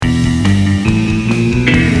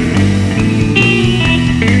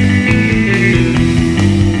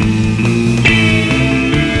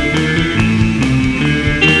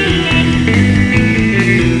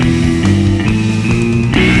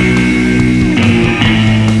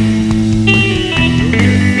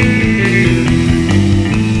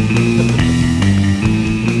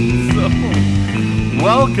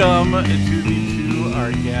Welcome to the To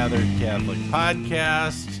Our Gathered Catholic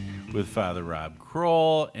podcast with Father Rob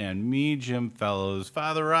Kroll and me, Jim Fellows.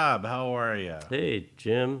 Father Rob, how are you? Hey,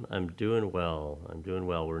 Jim. I'm doing well.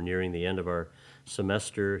 We're nearing the end of our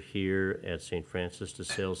semester here at St. Francis de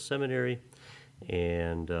Sales Seminary,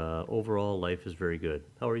 and overall life is very good.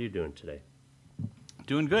 How are you doing today?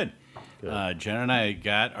 Doing good. Good. Jen and I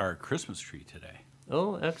got our Christmas tree today.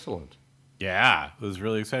 Oh, excellent. Yeah, it was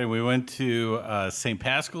really exciting. We went to St.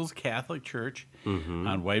 Pascal's Catholic Church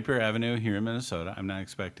on White Bear Avenue here in Minnesota. I'm not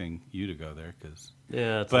expecting you to go there,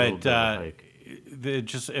 Yeah, it's a little bit of a hike.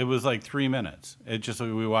 it was like 3 minutes.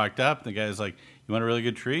 We walked up, and the guy's like, "You want a really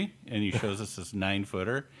good tree?" And he shows us this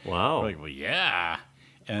 9-footer. Wow. We're like, well, yeah.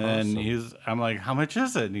 And Awesome. then I'm like, "How much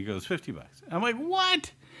is it?" And he goes, $50. I'm like, "What?"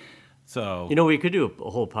 So You know, we could do a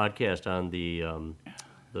whole podcast on the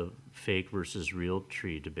fake versus real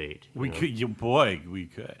tree debate. we know? could. We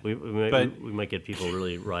could. We might get people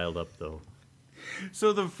really riled up, though.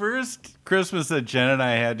 So the first Christmas that Jen and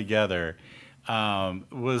I had together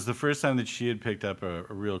was the first time that she had picked up a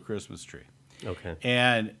real Christmas tree. Okay.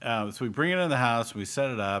 And so we bring it in the house, we set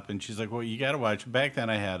it up, and she's like, "Well, you got to watch." Back then,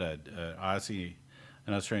 I had an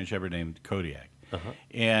Australian Shepherd named Kodiak,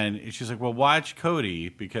 and she's like, "Well, watch Cody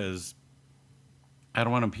because I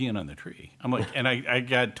don't want him peeing on the tree." I'm like, and I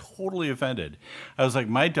got totally offended. I was like,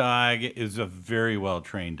 my dog is a very well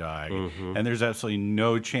trained dog, and there's absolutely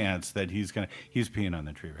no chance that he's peeing on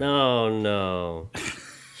the tree. Right now. No.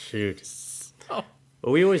 Shoot.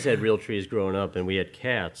 Well, we always had real trees growing up, and we had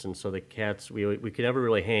cats, and so the cats we could never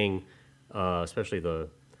really hang, especially the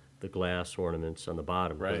glass ornaments on the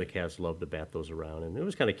bottom. Right. Because the cats loved to bat those around, and it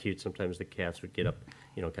was kind of cute. Sometimes the cats would get up,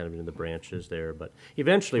 kind of into the branches there. But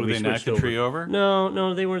eventually, Would we they knock switched the over. tree over?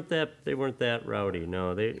 No, they weren't that rowdy.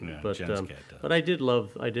 No, Jen's cat does. but I did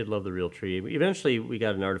love the real tree. Eventually, we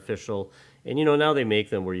got an artificial, and now they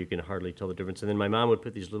make them where you can hardly tell the difference. And then my mom would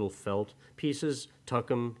put these little felt pieces, tuck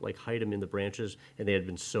them, like hide them in the branches, and they had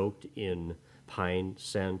been soaked in pine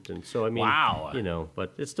scent. And so Wow.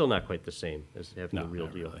 But it's still not quite the same as having the real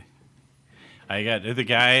not deal. really. I got the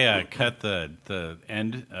guy cut the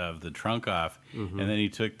end of the trunk off, and then he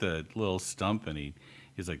took the little stump and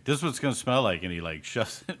he's like, "This is what it's gonna smell like," and he like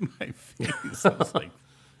shoves it in my face. I was like,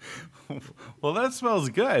 "Well, that smells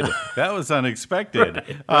good. That was unexpected."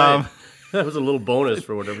 Right. That was a little bonus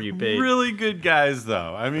for whatever you paid. Really good guys,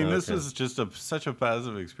 though. I mean, this Okay. was just such a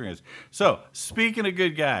positive experience. So, speaking of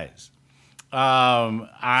good guys,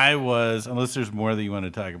 I was, unless there's more that you want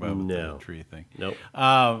to talk about with No. the tree thing. Nope.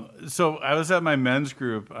 So I was at my men's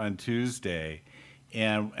group on Tuesday,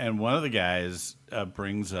 and one of the guys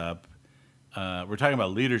brings up, we're talking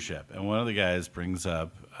about leadership, and one of the guys brings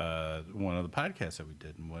up one of the podcasts that we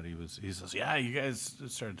did, and he says, "Yeah, you guys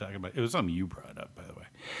started talking about," it was something you brought up, by the way.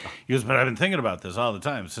 He goes, "But I've been thinking about this all the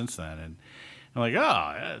time since then," and I'm like, "Oh,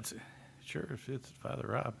 yeah, it's Father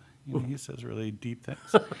Rob." He says really deep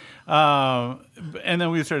things. And then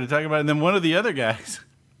we started talking about it. And then one of the other guys,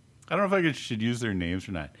 I don't know if I should use their names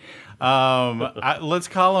or not. Let's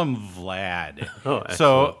call him Vlad. Oh,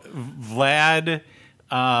 so Vlad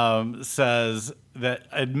says that,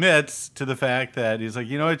 admits to the fact that he's like,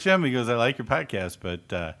 "You know what, Jim?" He goes, "I like your podcast,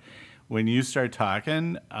 but when you start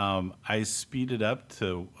talking, I speed it up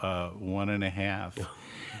to 1.5."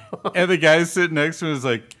 And the guy sitting next to him is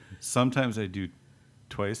like, "Sometimes I do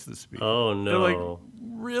twice the speed." Oh, no. They're like,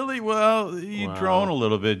 "Really? Well, you Wow. drone a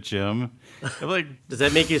little bit, Jim." I'm like, Does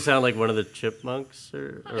that make you sound like one of the chipmunks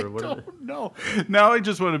or what? Are they? "Don't know." Now I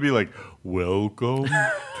just want to be like, "Welcome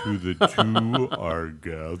to the To Our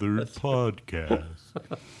Gathered podcast."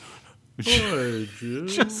 Poor Jim.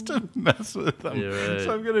 Just to mess with them. You're right.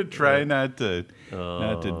 So I'm going to try not to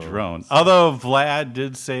drone. Although Vlad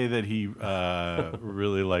did say that he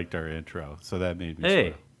really liked our intro, so that made me Hey,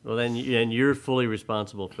 smile. well then, you're fully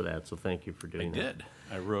responsible for that. So thank you for doing that. I did.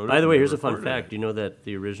 I wrote it. By the way, and here's a fun recorded fact. it. Do you know that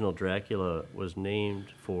the original Dracula was named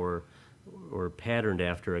for, or patterned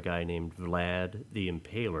after, a guy named Vlad the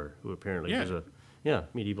Impaler, who apparently was a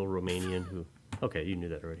medieval Romanian who. Okay, you knew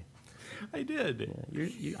that already. I did.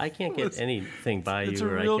 I can't get anything by it's you,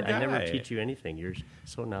 a or real I never guy. teach you anything. You're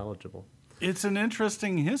so knowledgeable. It's an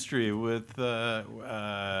interesting history with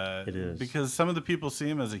It is. because some of the people see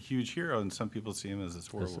him as a huge hero, and some people see him as this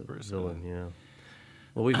horrible As a person. villain, yeah.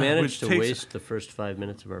 Well, we've managed to takes- waste the first 5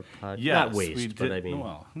 minutes of our podcast. Yes, Not we waste, but did- I mean,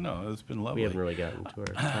 well, no, it's been lovely. we haven't really gotten to our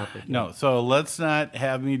topic. No, so let's not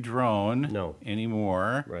have me drone No.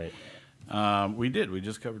 anymore. Right. We did. We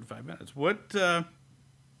just covered 5 minutes. What'd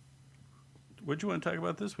you want to talk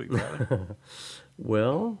about this week, Tyler?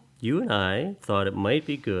 Well, you and I thought it might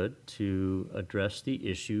be good to address the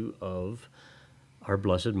issue of our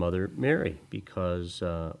Blessed Mother Mary, because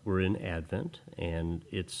we're in Advent, and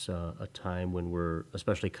it's a time when we're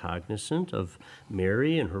especially cognizant of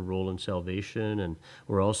Mary and her role in salvation, and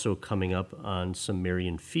we're also coming up on some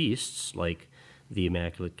Marian feasts like the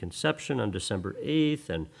Immaculate Conception on December 8th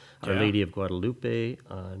and Our Lady of Guadalupe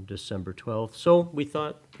on December 12th. So we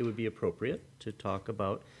thought it would be appropriate to talk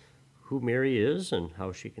about who Mary is and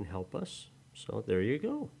how she can help us. So there you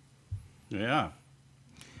go. Yeah.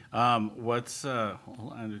 What's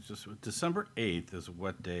hold on, it's just December 8th is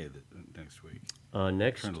what day next week?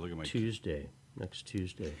 Next Trying to look at my Tuesday. Next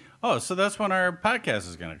Tuesday. Oh, so that's when our podcast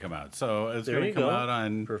is going to come out. So it's There going to you come go. out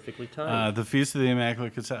on Perfectly timed. the Feast of the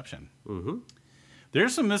Immaculate Conception. Mm-hmm.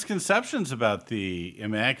 There's some misconceptions about the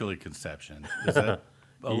Immaculate Conception. Is that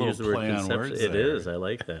a You use the little word play on conception. words? It there? is. I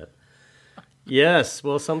like that. Yes.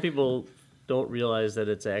 Well, some people don't realize that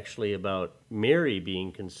it's actually about Mary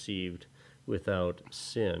being conceived without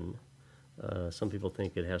sin. Some people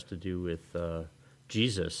think it has to do with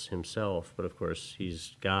Jesus himself, but of course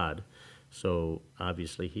he's God, so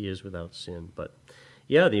obviously he is without sin. But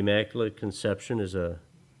yeah, the Immaculate Conception is a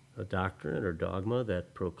doctrine or dogma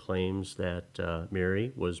that proclaims that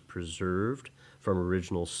Mary was preserved from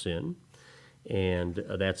original sin, and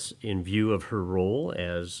that's in view of her role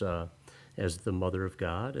as the Mother of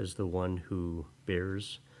God, as the one who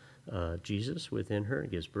bears Jesus within her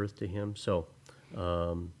and gives birth to him. So,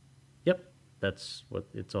 yep, that's what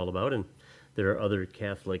it's all about. And there are other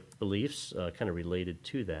Catholic beliefs kind of related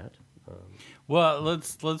to that. Well,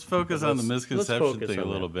 let's focus on the Let's misconception focus thing a on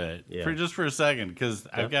little that. bit Yeah. for just for a second, because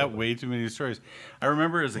I've got Definitely. way too many stories. I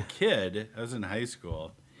remember as a kid, I was in high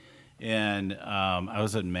school, and I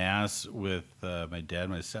was at Mass with my dad,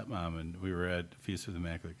 and my stepmom, and we were at Feast of the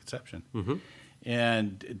Immaculate Conception. Mm-hmm.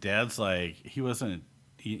 And Dad's like, he wasn't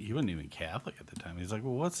even Catholic at the time. He's like,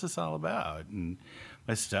 well, what's this all about? And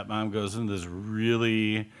my stepmom goes into this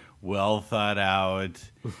really well thought out,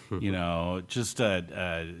 just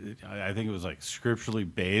I think it was like scripturally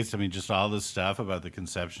based. I mean, just all this stuff about the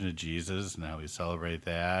conception of Jesus and how we celebrate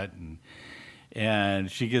that.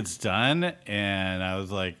 And she gets done, and I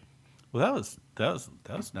was like, well, that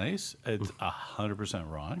was nice. It's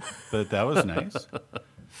 100% wrong, but that was nice.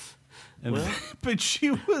 And but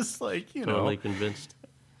she was like, Totally convinced.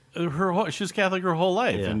 she was Catholic her whole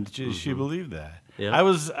life, Yeah. and she believed that. Yeah.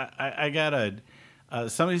 I got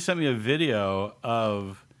somebody sent me a video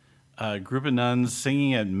of a group of nuns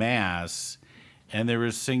singing at Mass, and they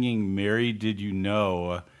were singing "Mary, Did You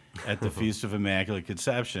Know" at the Feast of Immaculate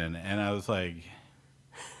Conception, and I was like,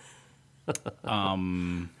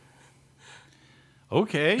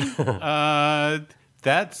 okay,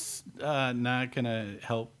 that's not gonna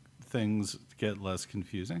help things get less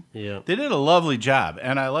confusing. Yeah. They did a lovely job,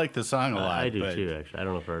 and I like the song a lot. I do but too, actually. I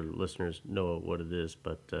don't know if our listeners know what it is,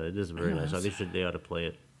 but it is a very nice song. They ought to play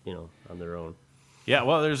it, on their own. Yeah,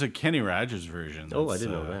 well, there's a Kenny Rogers version. Oh, I that's,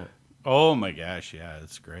 didn't know that. Oh my gosh, yeah,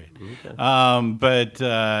 it's great. Okay.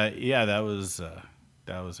 Yeah, that was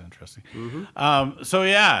interesting. So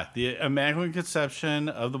yeah, the Immaculate Conception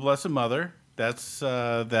of the Blessed Mother. That's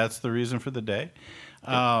the reason for the day.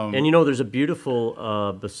 And there's a beautiful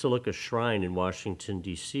Basilica Shrine in Washington,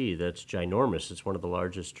 D.C. that's ginormous. It's one of the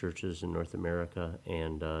largest churches in North America,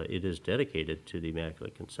 and it is dedicated to the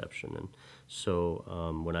Immaculate Conception. And so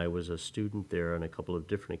when I was a student there on a couple of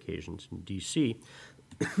different occasions in D.C.,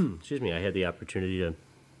 excuse me, I had the opportunity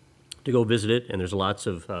to go visit it, and there's lots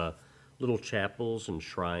of little chapels and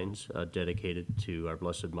shrines dedicated to our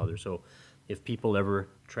Blessed Mother. So if people ever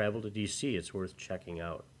travel to D.C., it's worth checking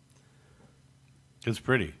out. It's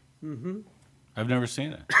pretty. Mm-hmm. I've never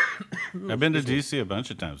seen it. I've been to D.C. a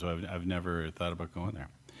bunch of times, but I've never thought about going there.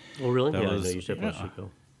 Oh, really? That Yeah, I was- know you definitely yeah. should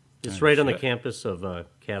go. It's right on the should. campus of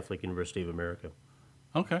Catholic University of America.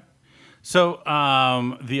 Okay. So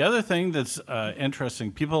the other thing that's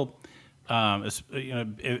interesting, people,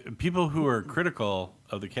 people who are critical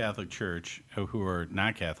of the Catholic Church, who are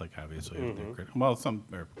not Catholic, obviously, they're critical. Well, some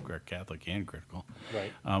are Catholic and critical,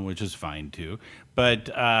 Right. which is fine too, but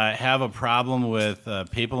have a problem with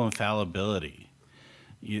papal infallibility.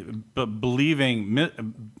 But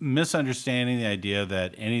misunderstanding the idea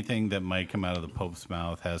that anything that might come out of the Pope's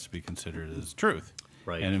mouth has to be considered as truth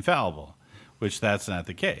Right. and infallible, which that's not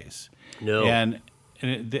the case. No. And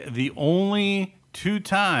the only two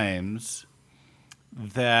times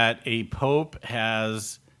that a pope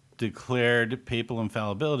has declared papal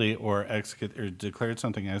infallibility or declared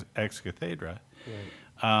something as ex cathedra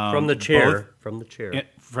From the chair. from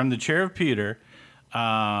the chair of Peter,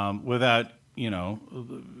 without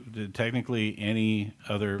technically any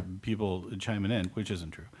other people chiming in, which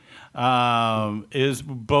isn't true, is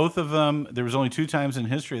both of them. There was only 2 times in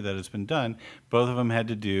history that it's been done. Both of them had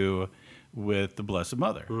to do with the Blessed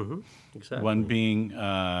Mother. Exactly. One being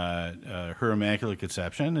her Immaculate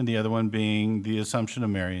Conception, and the other one being the Assumption of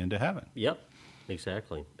Mary into heaven. Yep,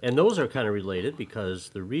 exactly. And those are kind of related because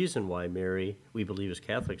the reason why Mary, we believe as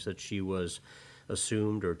Catholics, that she was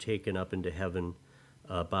assumed or taken up into heaven,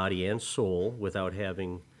 body and soul, without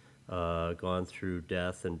having gone through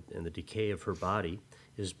death and the decay of her body,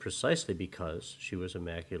 is precisely because she was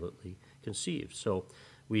immaculately conceived. So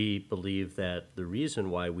we believe that the reason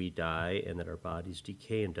why we die and that our bodies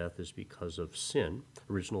decay in death is because of sin,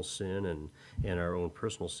 original sin, and our own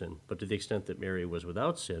personal sin. But to the extent that Mary was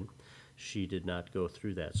without sin, she did not go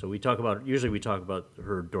through that. So usually we talk about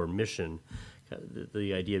her dormition,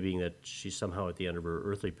 the idea being that she somehow at the end of her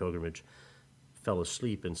earthly pilgrimage fell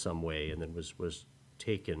asleep in some way and then was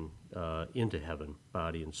taken into heaven,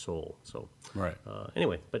 body and soul. So Right.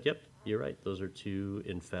 Anyway, but yep, you're right. Those are 2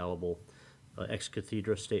 infallible ex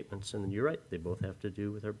cathedra statements, and you're right. They both have to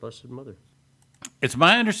do with our Blessed Mother. It's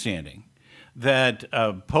my understanding that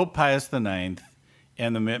Pope Pius IX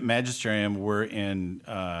and the magisterium were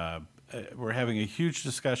having a huge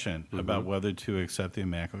discussion about whether to accept the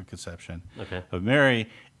Immaculate Conception of Mary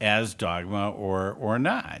as dogma or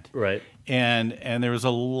not. Right. And there was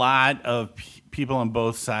a lot of people on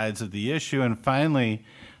both sides of the issue, and finally,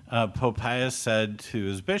 Pope Pius said to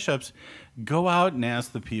his bishops, "Go out and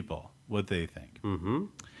ask the people what they think."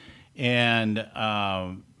 And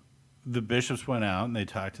the bishops went out and they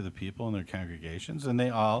talked to the people in their congregations, and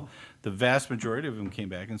the vast majority of them came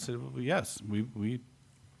back and said, "Well, yes, we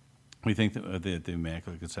think that the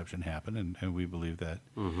Immaculate Conception happened, and we believe that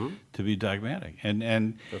to be dogmatic."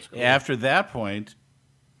 And cool. after that point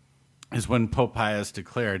is when Pope Pius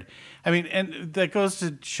declared. I mean, and that goes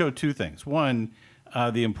to show 2 things. One,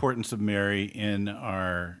 the importance of Mary in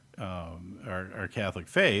our Catholic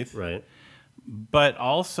faith, Right. but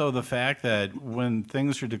also the fact that when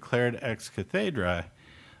things are declared ex cathedra,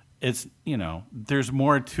 it's, there's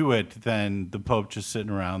more to it than the Pope just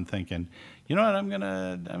sitting around thinking, you know what,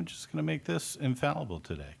 I'm just gonna make this infallible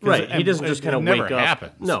today. Right. He doesn't just kind of wake never up.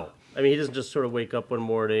 happens. No. I mean, he doesn't just sort of wake up one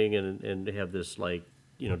morning and have this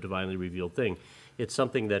divinely revealed thing. It's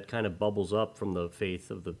something that kind of bubbles up from the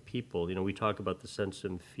faith of the people. We talk about the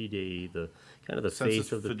sensum fidei, the kind of the Sensus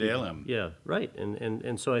faith of the fidelium. people. Yeah, right.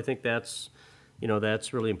 And so I think that's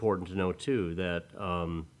really important to know too, that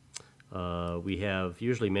we have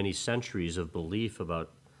usually many centuries of belief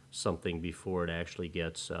about something before it actually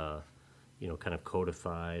gets kind of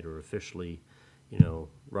codified or officially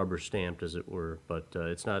rubber stamped, as it were. But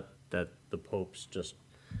it's not that the popes just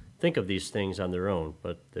think of these things on their own,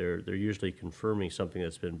 but they're usually confirming something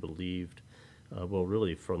that's been believed,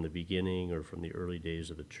 really from the beginning or from the early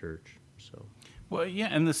days of the church. So, Well, yeah,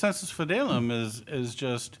 and the sensus fidelium is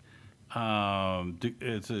just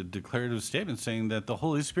it's a declarative statement saying that the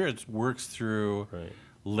Holy Spirit works through right.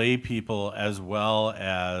 lay people as well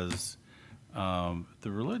as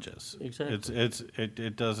the religious. Exactly.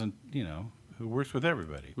 It doesn't it works with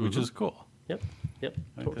everybody, which is cool. Yep, I think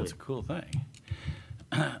totally. that's a cool thing.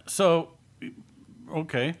 So,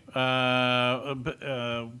 okay, but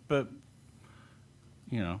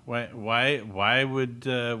why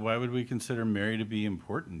would we consider Mary to be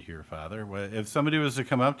important here, Father? If somebody was to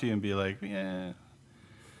come up to you and be like, yeah,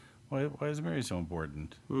 why is Mary so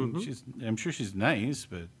important? I'm sure she's nice,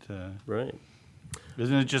 but Right.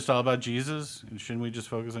 isn't it just all about Jesus? And shouldn't we just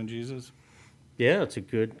focus on Jesus? Yeah, it's a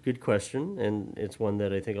good question, and it's one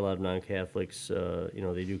that I think a lot of non-Catholics,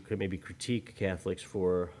 they do maybe critique Catholics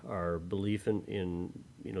for our belief in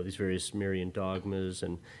these various Marian dogmas,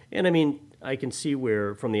 and I mean, I can see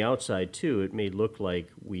where from the outside too, it may look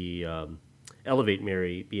like we elevate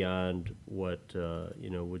Mary beyond what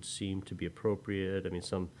would seem to be appropriate. I mean,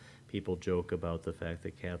 some people joke about the fact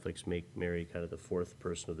that Catholics make Mary kind of the 4th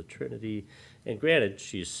person of the Trinity, and granted,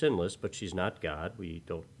 she's sinless, but she's not God. We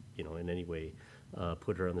don't in any way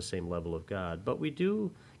put her on the same level of God. But we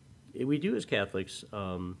do as Catholics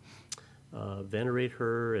venerate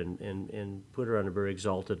her and put her on a very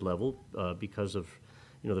exalted level because of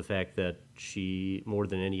the fact that she, more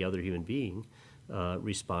than any other human being,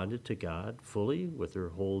 responded to God fully with her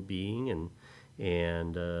whole being,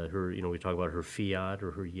 and her we talk about her fiat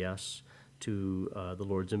or her yes to the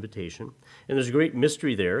Lord's invitation. And there's a great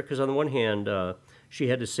mystery there, because on the one hand, she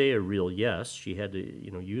had to say a real yes. She had to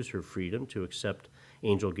use her freedom to accept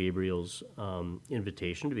Angel Gabriel's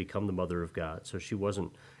invitation to become the Mother of God. So she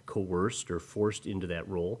wasn't coerced or forced into that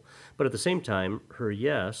role. But at the same time, her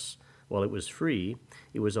yes, while it was free,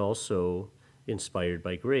 it was also inspired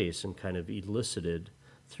by grace and kind of elicited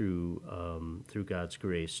through God's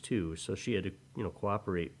grace too. So she had to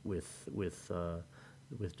cooperate with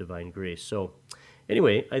divine grace. So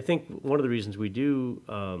anyway, I think one of the reasons we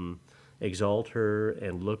do exalt her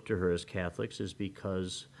and look to her as Catholics is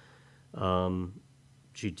because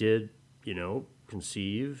she did,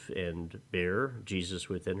 conceive and bear Jesus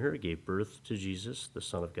within her, gave birth to Jesus, the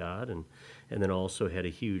Son of God, and then also had a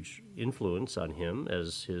huge influence on him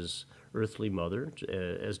as his earthly mother,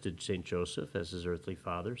 as did Saint Joseph as his earthly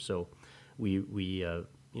father. So we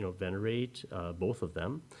venerate both of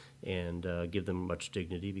them and give them much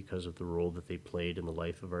dignity because of the role that they played in the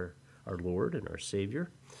life of our Lord and our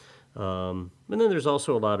Savior. And then there's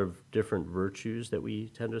also a lot of different virtues that we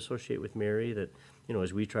tend to associate with Mary that,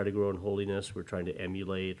 as we try to grow in holiness, we're trying to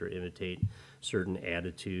emulate or imitate certain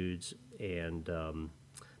attitudes and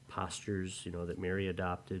postures, that Mary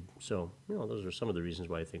adopted. So, those are some of the reasons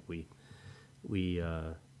why I think we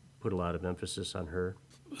put a lot of emphasis on her.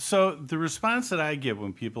 So the response that I get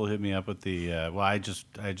when people hit me up with the, I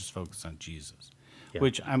just focus on Jesus,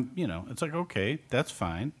 which I'm, it's like, okay, that's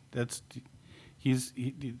fine. That's if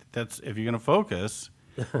you're going to focus,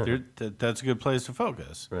 that's a good place to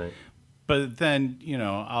focus. Right. But then,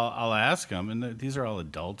 I'll ask them, and these are all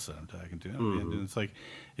adults that I'm talking to. Mm-hmm. And it's like,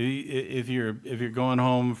 if you're going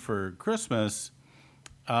home for Christmas,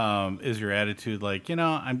 is your attitude like,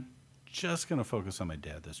 I'm just going to focus on my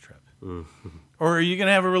dad this trip? Mm-hmm. Or are you going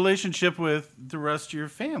to have a relationship with the rest of your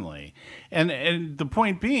family? And the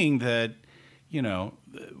point being that,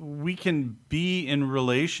 we can be in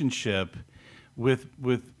relationship with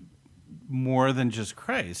more than just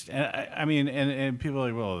Christ. And I mean, and people are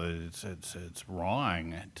like, well, it's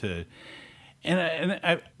wrong to,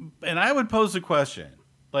 and I would pose the question,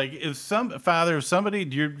 like, if somebody,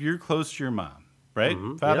 you're close to your mom, right?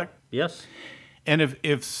 Mm-hmm. Father? Yep. Yes. And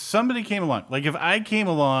if somebody came along, like if I came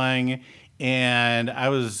along and I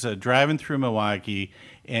was driving through Milwaukee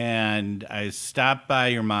and I stopped by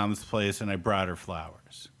your mom's place and I brought her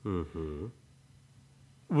flowers, mm-hmm.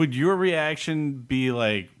 would your reaction be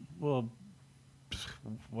like, well,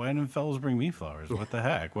 why didn't fellas bring me flowers? What the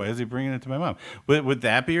heck? Why is he bringing it to my mom? Would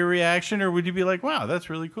that be your reaction, or would you be like, wow, that's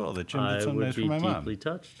really cool that Jim did something nice for my mom? I would be deeply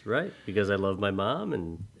touched, right? Because I love my mom,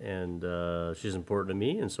 and she's important to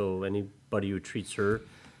me, and so anybody who treats her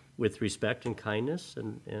with respect and kindness,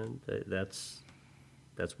 and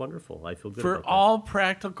that's wonderful. I feel good for about that. all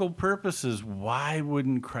practical purposes. Why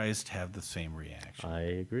wouldn't Christ have the same reaction? I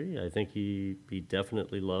agree. I think he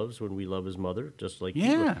definitely loves when we love his mother, just like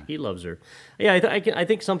he loves her. Yeah, I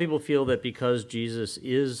think some people feel that because Jesus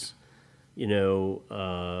is,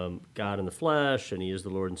 God in the flesh, and he is the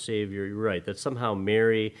Lord and Savior. You're right. That somehow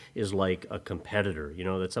Mary is like a competitor.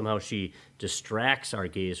 That somehow she distracts our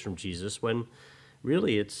gaze from Jesus when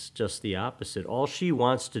really it's just the opposite. All she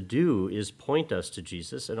wants to do is point us to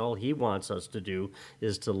Jesus, and all he wants us to do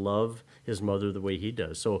is to love his mother the way he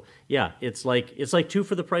does. So yeah, it's like two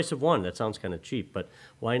for the price of one. That sounds kind of cheap, but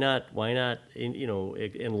why not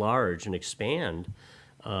enlarge and expand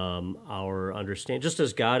our understanding? Just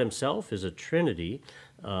as God himself is a Trinity,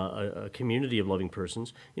 a community of loving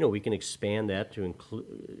persons, we can expand that to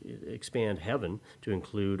expand heaven to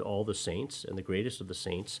include all the saints, and the greatest of the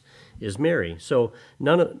saints is Mary. So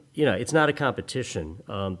it's not a competition.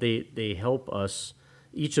 They help us.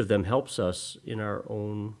 Each of them helps us in their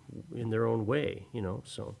own way.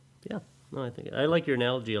 So yeah, no, I think I like your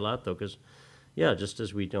analogy a lot though, because just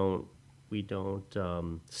as we don't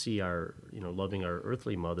see our loving our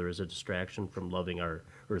earthly mother as a distraction from loving our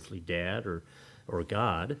earthly dad or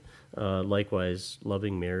God. Likewise,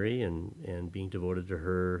 loving Mary and being devoted to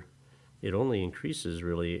her, it only increases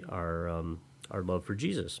really our love for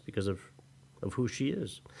Jesus because of who she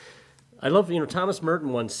is. I love, Thomas Merton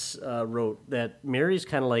once wrote that Mary's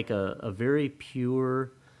kind of like a very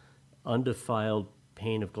pure, undefiled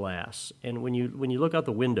pane of glass. And when you look out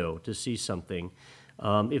the window to see something,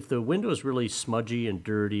 if the window is really smudgy and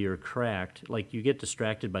dirty or cracked, like you get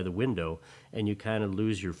distracted by the window and you kind of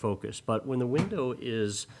lose your focus. But when the window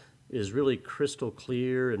is really crystal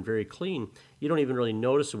clear and very clean, you don't even really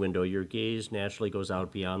notice the window. Your gaze naturally goes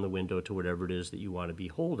out beyond the window to whatever it is that you want to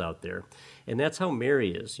behold out there. And that's how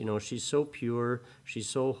Mary is. She's so pure, she's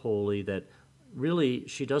so holy that really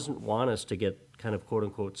she doesn't want us to get kind of quote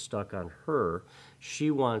unquote stuck on her. She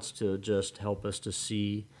wants to just help us to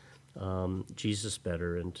see Jesus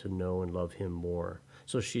better and to know and love him more.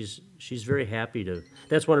 So she's very happy to.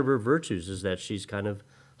 That's one of her virtues, is that she's kind of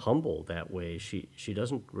humble that way. She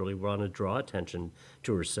doesn't really want to draw attention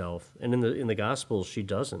to herself, and in the Gospels she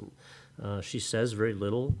doesn't. She says very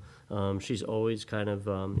little. She's always kind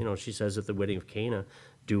of she says at the wedding of Cana,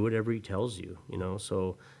 do whatever he tells you, you know.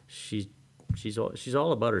 So she's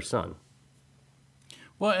all about her son.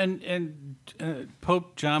 Well, and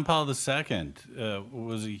Pope John Paul II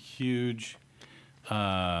was a huge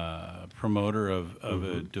promoter of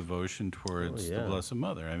a devotion towards the Blessed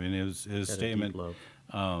Mother. I mean, his Had a statement, deep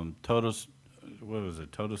love. totus, what was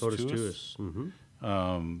it, totus Totus tuus? tuus.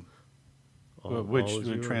 Mm-hmm. Which all is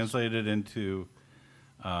yours. translated into,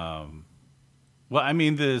 well, I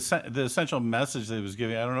mean, the essential message that he was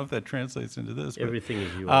giving, I don't know if that translates into this. But, Everything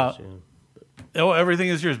is yours. Yeah. oh, everything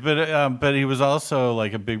is yours. But he was also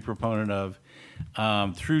like a big proponent of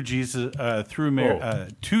through Jesus, through Mary,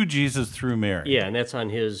 to Jesus through Mary. Yeah, and that's on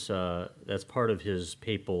his. That's part of his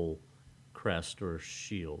papal crest or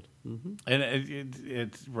shield. Mm-hmm. And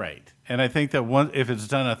it's right. And I think that if it's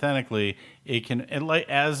done authentically, it can, and like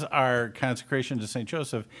as our consecration to Saint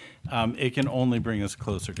Joseph, it can only bring us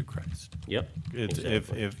closer to Christ. Yep. It's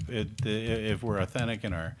Exactly. if we're authentic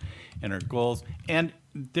in our goals. And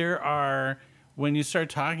there are, when you start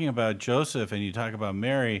talking about Joseph and you talk about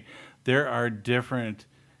Mary, there are different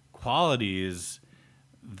qualities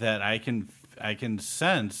that I can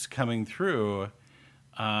sense coming through.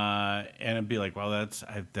 And it'd be like, well,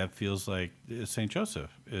 that feels like Saint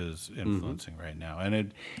Joseph is influencing right now,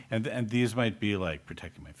 and these might be like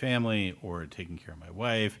protecting my family, or taking care of my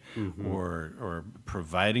wife, or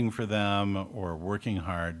providing for them, or working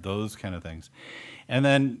hard, those kind of things. And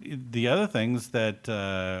then the other things that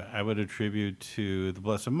I would attribute to the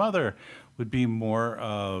Blessed Mother would be more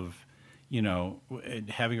of,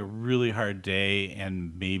 having a really hard day,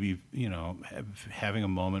 and maybe having a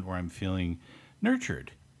moment where I'm feeling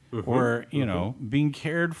nurtured, or being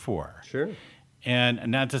cared for. Sure. And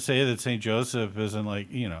not to say that St. Joseph isn't like,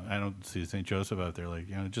 I don't see St. Joseph out there like,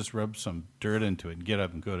 just rub some dirt into it and get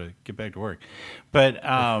up and get back to work. But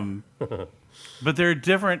but there are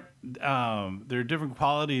different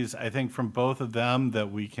qualities, I think, from both of them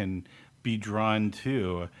that we can be drawn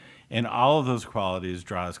to, and all of those qualities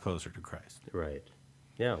draw us closer to Christ. Right.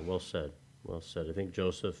 Yeah. Well said. Well said. I think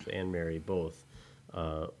Joseph and Mary both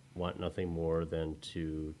want nothing more than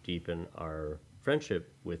to deepen our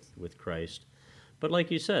friendship with Christ. But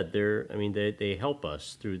like you said, they help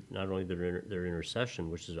us through not only their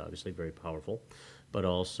intercession, which is obviously very powerful, but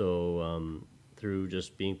also through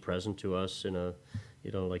just being present to us in a,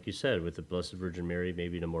 like you said, with the Blessed Virgin Mary,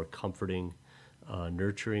 maybe in a more comforting,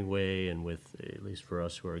 nurturing way, and with, at least for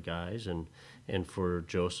us who are guys, and for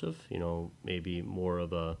Joseph, maybe more of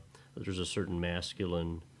there's a certain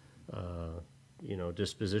masculine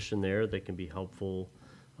disposition there that can be helpful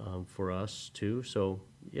for us too. So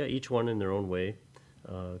yeah, each one in their own way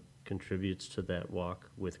contributes to that walk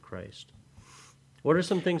with Christ. What are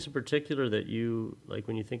some things in particular that you like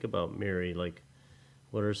when you think about Mary? Like,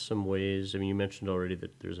 what are some ways? I mean, you mentioned already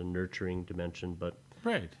that there's a nurturing dimension, but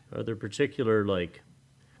Right. are there particular like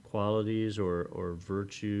qualities or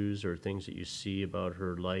virtues or things that you see about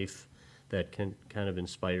her life that can kind of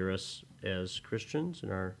inspire us as Christians in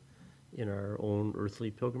our own earthly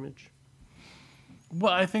pilgrimage?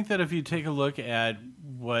 Well, I think that if you take a look at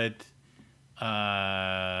what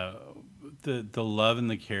the love and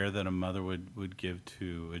the care that a mother would give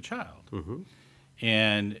to a child,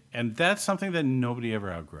 and that's something that nobody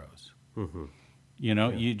ever outgrows. You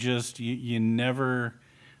never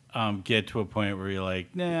get to a point where you're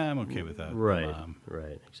like, nah, I'm okay with that. Right, Mom.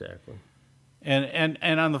 right, exactly. And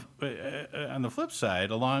on the flip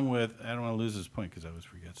side, along with, I don't want to lose this point because I always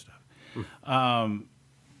forget stuff.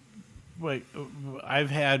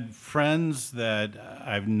 I've had friends that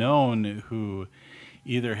I've known who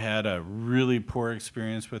either had a really poor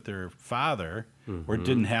experience with their father, or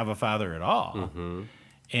didn't have a father at all.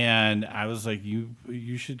 And I was like,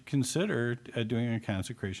 you should consider doing a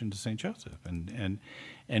consecration to Saint Joseph, and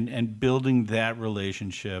building that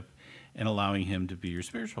relationship and allowing him to be your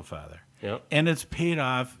spiritual father. Yep. And it's paid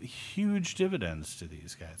off huge dividends to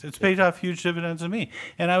these guys. It's paid off huge dividends to me.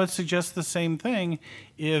 And I would suggest the same thing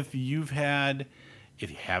if you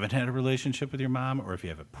haven't had a relationship with your mom, or if you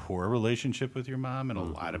have a poor relationship with your mom, and a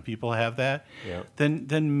lot of people have that, Yep.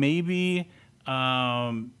 then maybe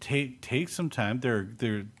take some time.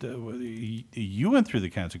 You went through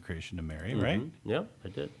the consecration to Mary, right? Yep, I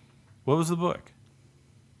did. What was the book?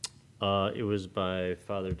 It was by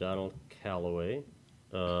Father Donald Calloway.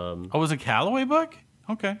 Oh, it was a Callaway book?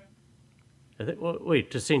 Okay. I think. Well,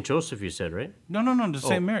 wait, to Saint Joseph, you said, right? No, to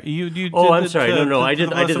St. Mary. You did I'm sorry. No. I did.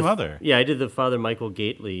 The I did Blessed Mother. Yeah, I did the Father Michael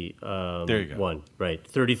Gately There you go. one. Right,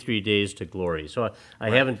 33 Days to Glory. So I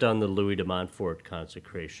haven't done the Louis de Montfort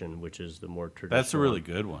consecration, which is the more traditional. That's a really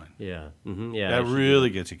good one. Yeah. Yeah. That really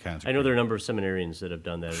gets you I consecrated. know there are a number of seminarians that have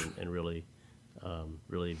done that and really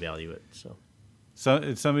value it. So.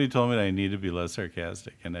 So somebody told me that I need to be less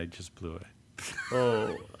sarcastic, and I just blew it.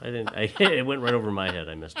 Oh, I didn't. It went right over my head.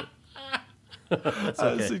 I missed it. That's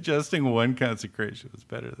I was okay. suggesting one consecration was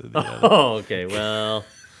better than the other. Oh, okay. Well,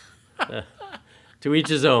 to each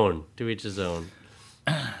his own. To each his own.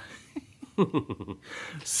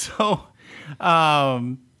 So,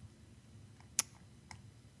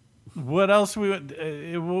 what else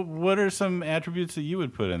what are some attributes that you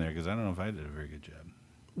would put in there? Because I don't know if I did a very good job.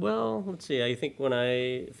 Well, let's see. I think when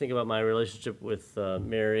I think about my relationship with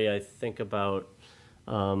Mary, I think about,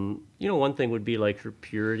 one thing would be like her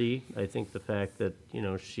purity. I think the fact that,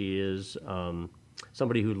 she is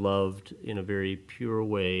somebody who loved in a very pure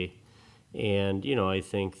way. And, I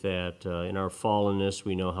think that in our fallenness,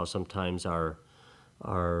 we know how sometimes our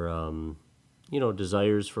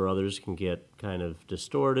desires for others can get kind of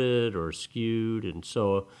distorted or skewed. And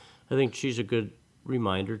so I think she's a good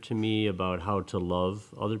reminder to me about how to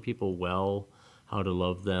love other people well, how to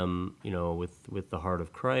love them, with the heart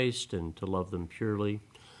of Christ and to love them purely.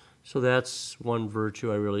 So that's one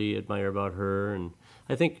virtue I really admire about her. And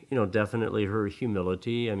I think, definitely her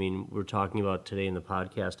humility. I mean, we're talking about today in the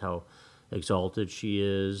podcast how exalted she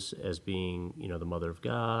is as being, the mother of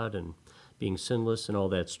God and being sinless, and all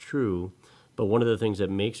that's true. But one of the things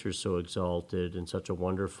that makes her so exalted and such a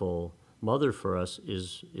wonderful mother for us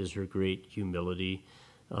is her great humility.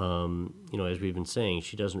 As we've been saying,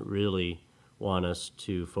 she doesn't really want us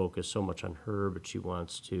to focus so much on her, but she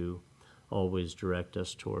wants to always direct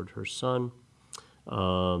us toward her Son.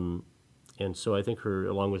 And so I think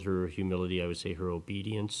along with her humility, I would say her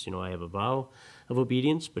obedience. I have a vow of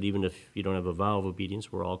obedience, but even if you don't have a vow of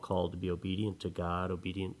obedience, we're all called to be obedient to God,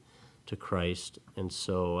 obedient to Christ. And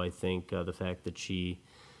so I think the fact that she,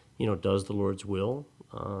 does the Lord's will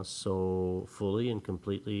so fully and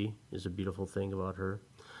completely is a beautiful thing about her.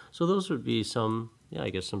 So those would be some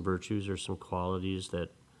virtues or some qualities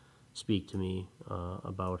that speak to me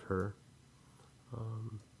about her.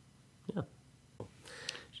 Yeah.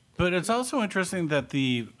 But it's also interesting that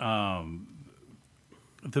the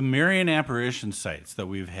Marian apparition sites that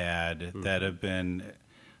we've had that have been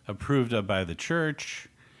approved of by the church.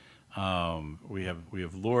 We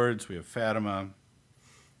have Lourdes, we have Fatima,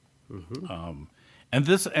 and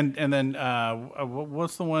this and then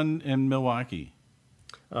what's the one in Milwaukee?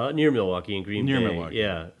 Near Milwaukee in Green Near Bay. Milwaukee.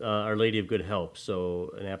 Yeah, Our Lady of Good Help.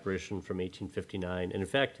 So an apparition from 1859, and in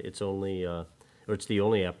fact, it's the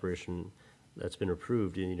only apparition that's been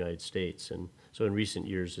approved in the United States. And so in recent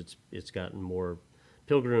years, it's gotten more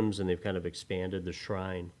pilgrims, and they've kind of expanded the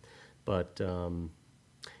shrine. But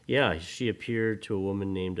she appeared to a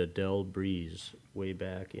woman named Adele Breeze way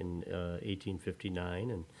back in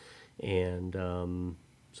 1859, and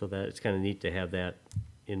so that it's kind of neat to have that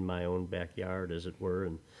in my own backyard, as it were.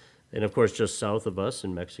 And of course, just south of us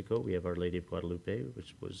in Mexico, we have Our Lady of Guadalupe,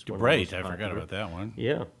 which was one of the Right, most I forgot popular. about that one.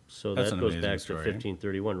 Yeah, so That's that an goes amazing back story. to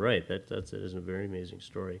 1531. Right, that is a very amazing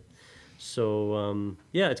story. So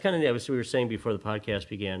it's kind of neat. We were saying before the podcast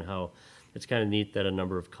began how it's kind of neat that a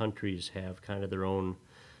number of countries have kind of their own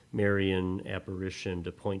Marian apparition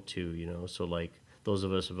to point to. So like those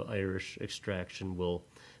of us of Irish extraction will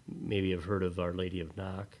maybe have heard of Our Lady of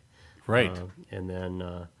Knock. Right. And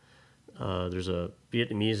then there's a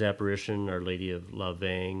Vietnamese apparition, Our Lady of La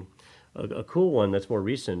Vang. A cool one that's more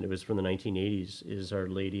recent, it was from the 1980s, is Our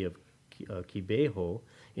Lady of Kibeho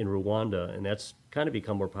in Rwanda. And that's kind of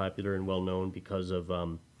become more popular and well-known because of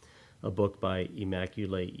a book by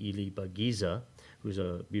Immaculée Ilibagiza, who's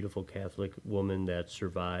a beautiful Catholic woman that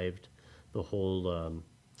survived the whole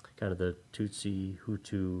kind of the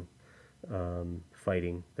Tutsi-Hutu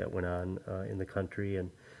fighting that went on in the country.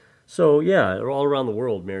 And so, all around the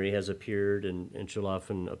world, Mary has appeared, and she'll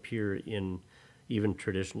often appear in even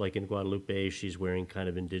tradition, like in Guadalupe, she's wearing kind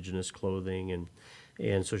of indigenous clothing,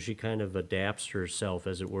 and so she kind of adapts herself,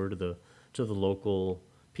 as it were, to the local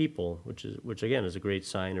people, which again is a great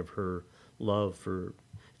sign of her love for.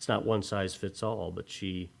 It's not one size fits all, but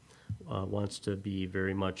she wants to be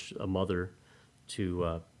very much a mother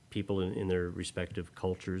to people in their respective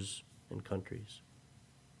cultures and countries.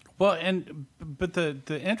 Well, but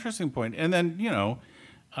the interesting point, and then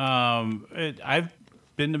I've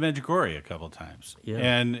been to Medjugorje a couple of times, Yeah.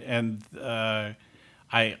 and I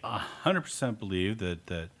 100% believe that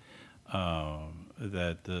the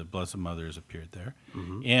Blessed Mother has appeared there,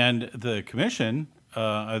 and the commission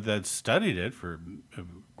that studied it for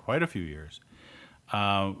quite a few years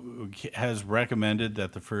has recommended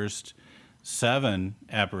that the first 7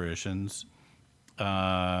 apparitions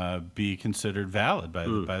be considered valid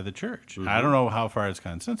by the church. I don't know how far it's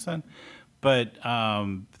gone since then, but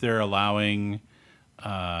they're allowing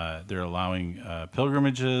They're allowing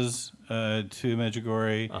pilgrimages to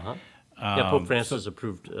Medjugorje. Yeah, Pope Francis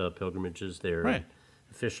approved pilgrimages there Right.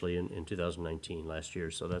 officially in 2019, last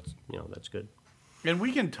year. So that's good. And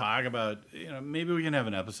we can talk about, maybe we can have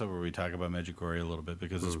an episode where we talk about Medjugorje a little bit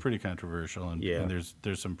because it's pretty controversial and, Yeah. and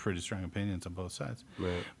there's some pretty strong opinions on both sides.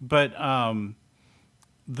 Right. But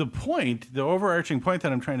the overarching point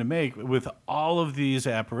that I'm trying to make with all of these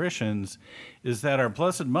apparitions is that our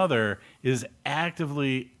Blessed Mother is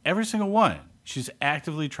actively, every single one, she's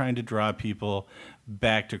actively trying to draw people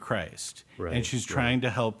back to Christ. Right, And she's trying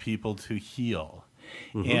to help people to heal.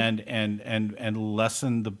 And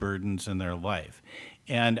lessen the burdens in their life.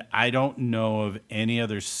 And I don't know of any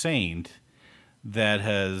other saint that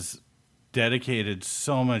has dedicated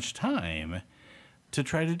so much time to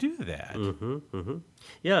try to do that.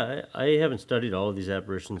 Yeah, I haven't studied all of these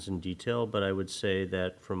apparitions in detail, but I would say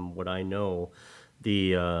that from what I know,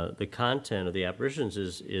 the content of the apparitions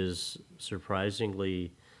is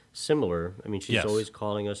surprisingly similar. I mean, she's Yes. always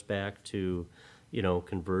calling us back to,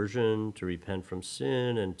 conversion, to repent from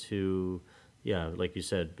sin, and to, like you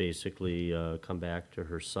said, basically come back to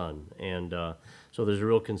her Son. And so there's a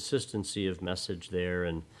real consistency of message there.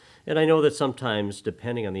 And I know that sometimes,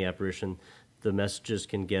 depending on the apparition, the messages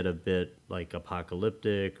can get a bit like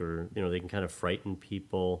apocalyptic, or they can kind of frighten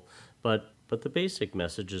people. But the basic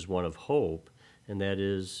message is one of hope, and that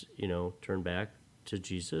is, turn back to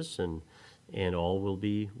Jesus, and all will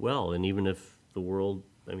be well. And even if the world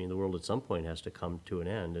at some point has to come to an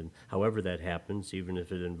end, and however that happens, even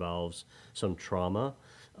if it involves some trauma,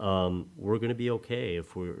 we're going to be okay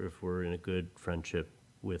if we're in a good friendship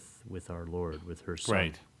with our Lord, with her Son.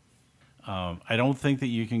 Right. I don't think that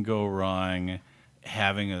you can go wrong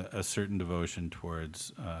having a certain devotion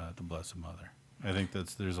towards the Blessed Mother. I think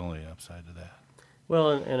there's only an upside to that.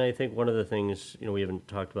 Well, and I think one of the things we haven't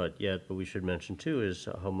talked about yet, but we should mention too, is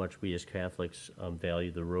how much we as Catholics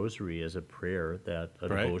value the Rosary as a prayer, a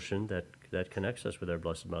Right. devotion that connects us with our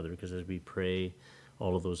Blessed Mother. Because as we pray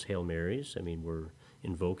all of those Hail Marys, we're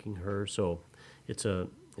invoking her. So it's a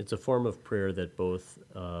form of prayer that both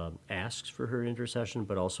asks for her intercession,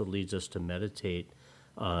 but also leads us to meditate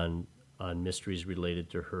on mysteries related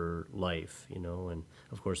to her life, and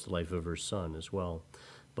of course the life of her Son as well.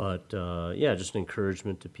 But just an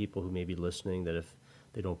encouragement to people who may be listening that if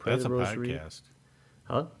they don't pray That's the a Rosary, podcast.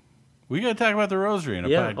 huh? We got to talk about the Rosary in a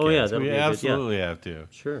Yeah. podcast. Oh, yeah, that'll We be a good- absolutely have to.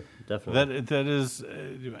 Sure, definitely. That is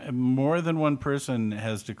more than one person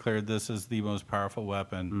has declared this as the most powerful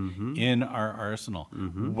weapon in our arsenal.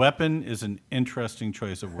 Weapon is an interesting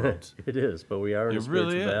choice of words. It is, but we are in a It spiritual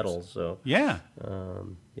really is. battle, so Yeah.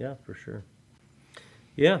 yeah, for sure.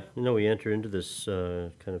 Yeah, we enter into this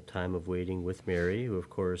kind of time of waiting with Mary, who, of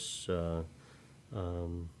course,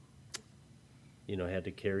 had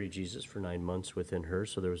to carry Jesus for 9 months within her.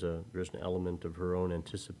 So there's an element of her own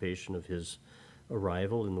anticipation of his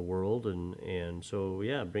arrival in the world, and so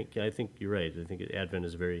I think you're right. I think Advent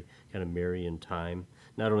is a very kind of Marian time,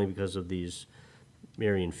 not only because of these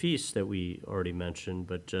Marian feasts that we already mentioned,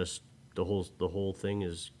 but just the whole thing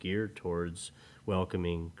is geared towards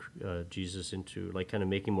welcoming Jesus into, like, kind of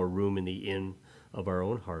making more room in the inn of our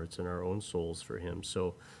own hearts and our own souls for him.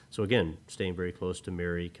 So again, staying very close to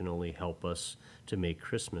Mary can only help us to make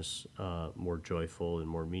Christmas more joyful and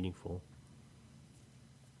more meaningful.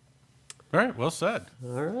 All right. Well said.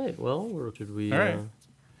 All right. Well, should we? All right.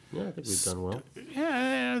 Yeah, I think we've done well.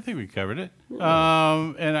 Yeah, I think we covered it.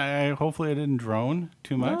 And I hopefully I didn't drone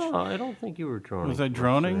too much. No, I don't think you were droning. Was I much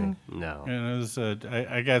droning? today. No. And it was,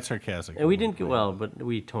 I got sarcastic. And we didn't get well, but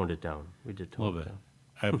we toned it down. We did a tone little it bit. down.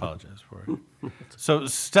 I apologize for it. So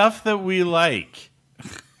stuff that we like.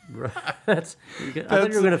 Right. I thought you were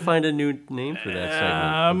going to find a new name for that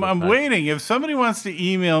segment. I'm waiting. If somebody wants to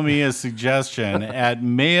email me a suggestion at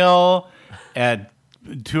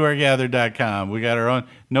mail@toourgather.com, we got our own.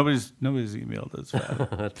 Nobody's emailed us that.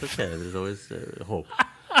 That's okay. There's always hope.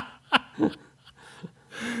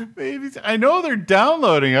 Maybe I know they're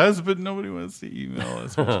downloading us, but nobody wants to email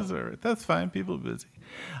us, which is all right. That's fine. People are busy.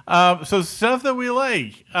 So stuff that we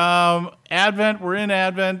like. Advent. We're in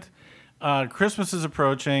Advent. Christmas is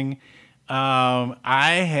approaching. I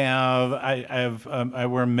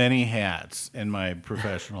wear many hats in my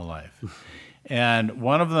professional life, and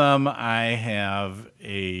one of them I have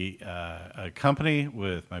a company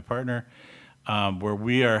with my partner where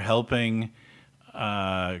we are helping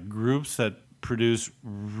groups that produce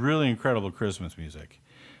really incredible Christmas music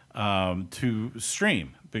to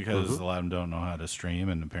stream, because a lot of them don't know how to stream,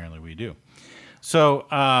 and apparently we do. So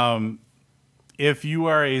if you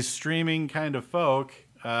are a streaming kind of folk,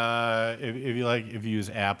 if you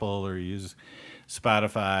use Apple or you use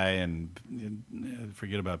Spotify and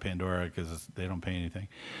forget about Pandora because they don't pay anything.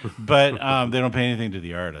 But they don't pay anything to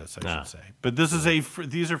the artists, I should say. But this is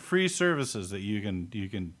these are free services that you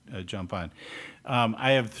can jump on.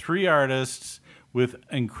 I have 3 artists with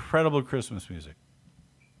incredible Christmas music.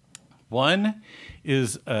 One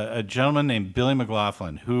is a gentleman named Billy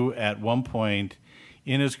McLaughlin, who at one point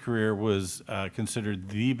in his career was considered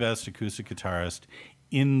the best acoustic guitarist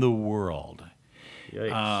in the world.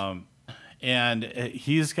 Yikes. And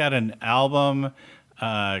he's got an album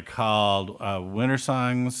called Winter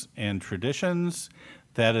Songs and Traditions.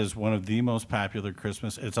 That is one of the most popular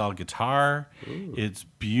Christmas. It's all guitar. Ooh. It's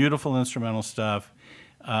beautiful instrumental stuff.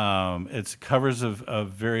 It's covers of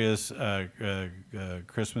various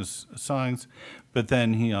Christmas songs, but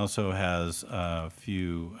then he also has a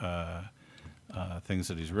few things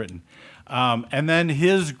that he's written. And then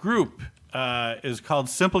his group is called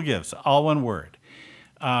Simple Gifts, all one word.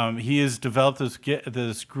 He has developed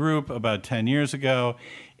this group about 10 years ago,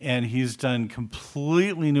 and he's done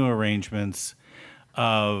completely new arrangements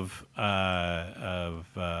of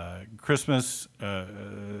Christmas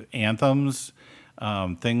anthems,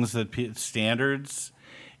 things that standards,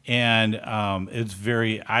 and it's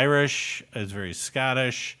very Irish, it's very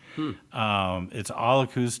Scottish. It's all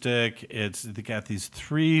acoustic. They got these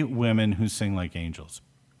 3 women who sing like angels.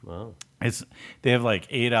 Wow. They have like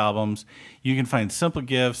 8 albums. You can find Simple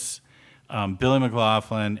Gifts, Billy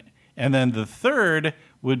McLaughlin, and then the third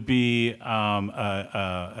would be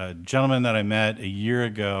a gentleman that I met a year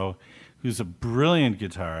ago who's a brilliant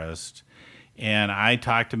guitarist. And I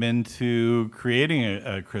talked him into creating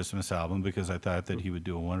a Christmas album because I thought that he would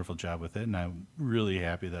do a wonderful job with it, and I'm really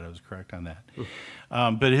happy that I was correct on that.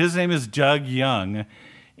 But his name is Doug Young,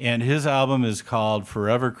 and his album is called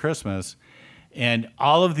Forever Christmas. And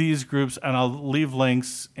all of these groups, and I'll leave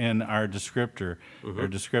links in our description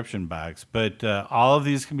box, but all of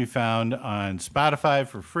these can be found on Spotify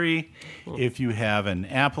for free. If you have an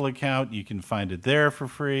Apple account, you can find it there for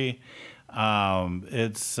free.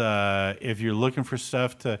 It's if you're looking for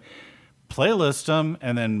stuff to playlist them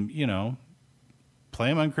and then, play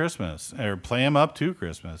them on Christmas or play them up to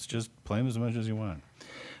Christmas. Just play them as much as you want.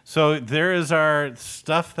 So there is our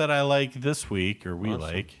stuff that I like this week, or we Awesome.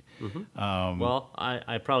 Like. Mm-hmm. Well,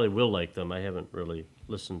 I probably will like them. I haven't really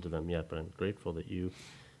listened to them yet, but I'm grateful that you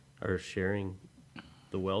are sharing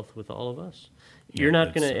the wealth with all of us. You're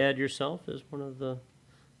not going to add yourself as one of the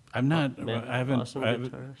I'm not. awesome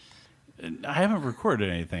guitarists? I haven't recorded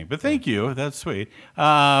anything, but thank you. That's sweet. But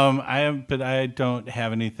I don't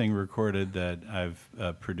have anything recorded that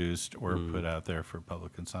I've produced or put out there for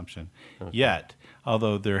public consumption yet.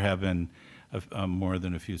 Although there have been more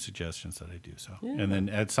than a few suggestions that I do so, and then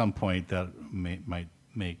at some point that might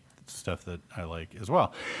make stuff that I like as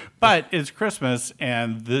well. But it's Christmas,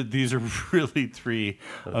 and these are really 3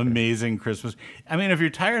 amazing Christmas. I mean, if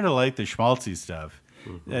you're tired of like the schmaltzy stuff.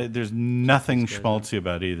 There's nothing schmaltzy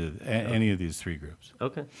about any of these 3 groups.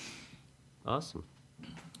 Okay. Awesome.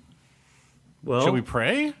 Well, shall we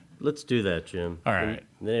pray? Let's do that, Jim. All right.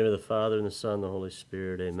 In the name of the Father, and the Son, and the Holy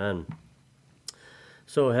Spirit, amen.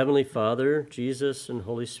 So, Heavenly Father, Jesus, and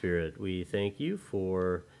Holy Spirit, we thank you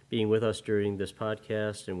for being with us during this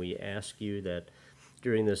podcast, and we ask you that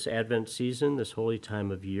during this Advent season, this holy time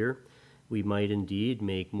of year, we might indeed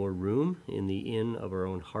make more room in the inn of our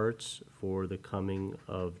own hearts for the coming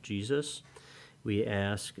of Jesus. We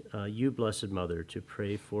ask you, Blessed Mother, to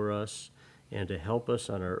pray for us and to help us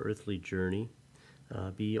on our earthly journey.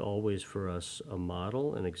 Be always for us a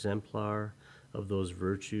model, an exemplar of those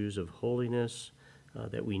virtues of holiness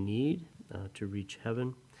that we need to reach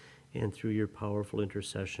heaven. And through your powerful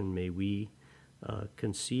intercession, may we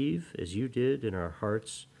conceive, as you did in our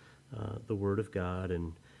hearts, the Word of God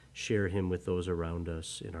and share him with those around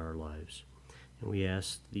us in our lives. And we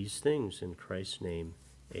ask these things in Christ's name.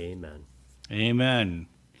 Amen. Amen.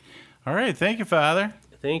 All right. Thank you, Father.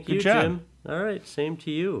 Thank you, Jim. All right. Same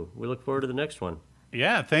to you. We look forward to the next one.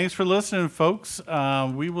 Yeah. Thanks for listening, folks.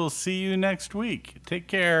 We will see you next week. Take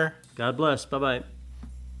care. God bless. Bye-bye.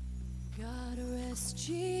 God rest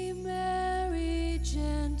ye